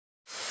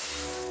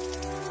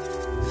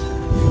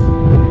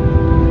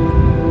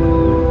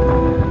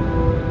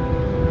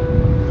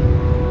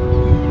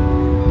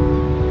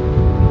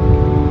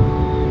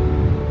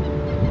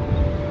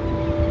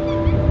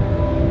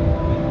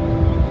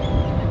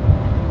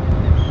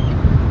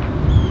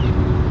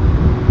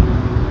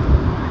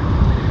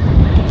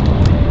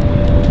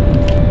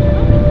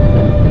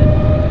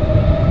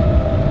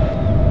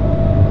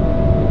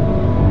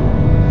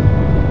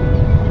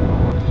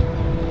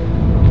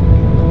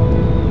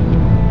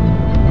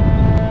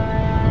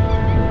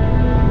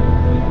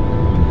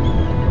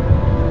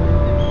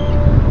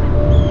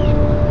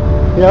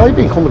Yeah, I've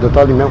been coming to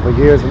Dollymount for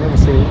years. I've never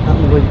seen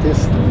anything like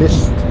this. The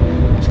mist,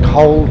 it's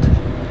cold.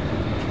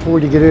 Before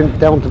you get in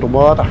down to the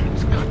water,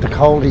 the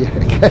colder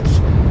it gets.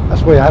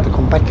 That's why I had to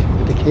come back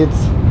with the kids.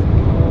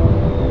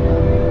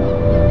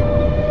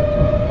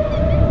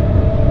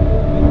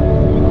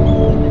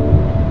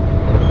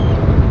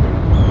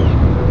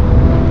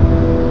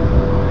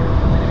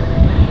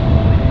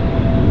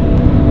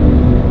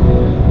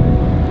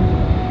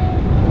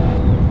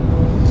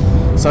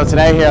 So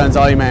today here on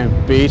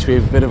Dollymount Beach we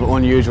have a bit of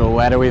unusual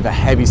weather. We have a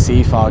heavy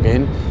sea fog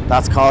in.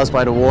 That's caused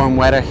by the warm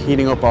weather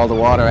heating up all the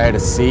water out at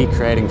sea,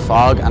 creating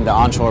fog, and the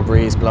onshore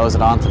breeze blows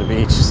it onto the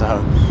beach,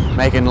 so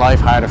making life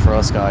harder for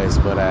us guys,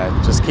 but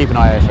just keep an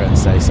eye out for it and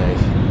stay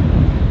safe.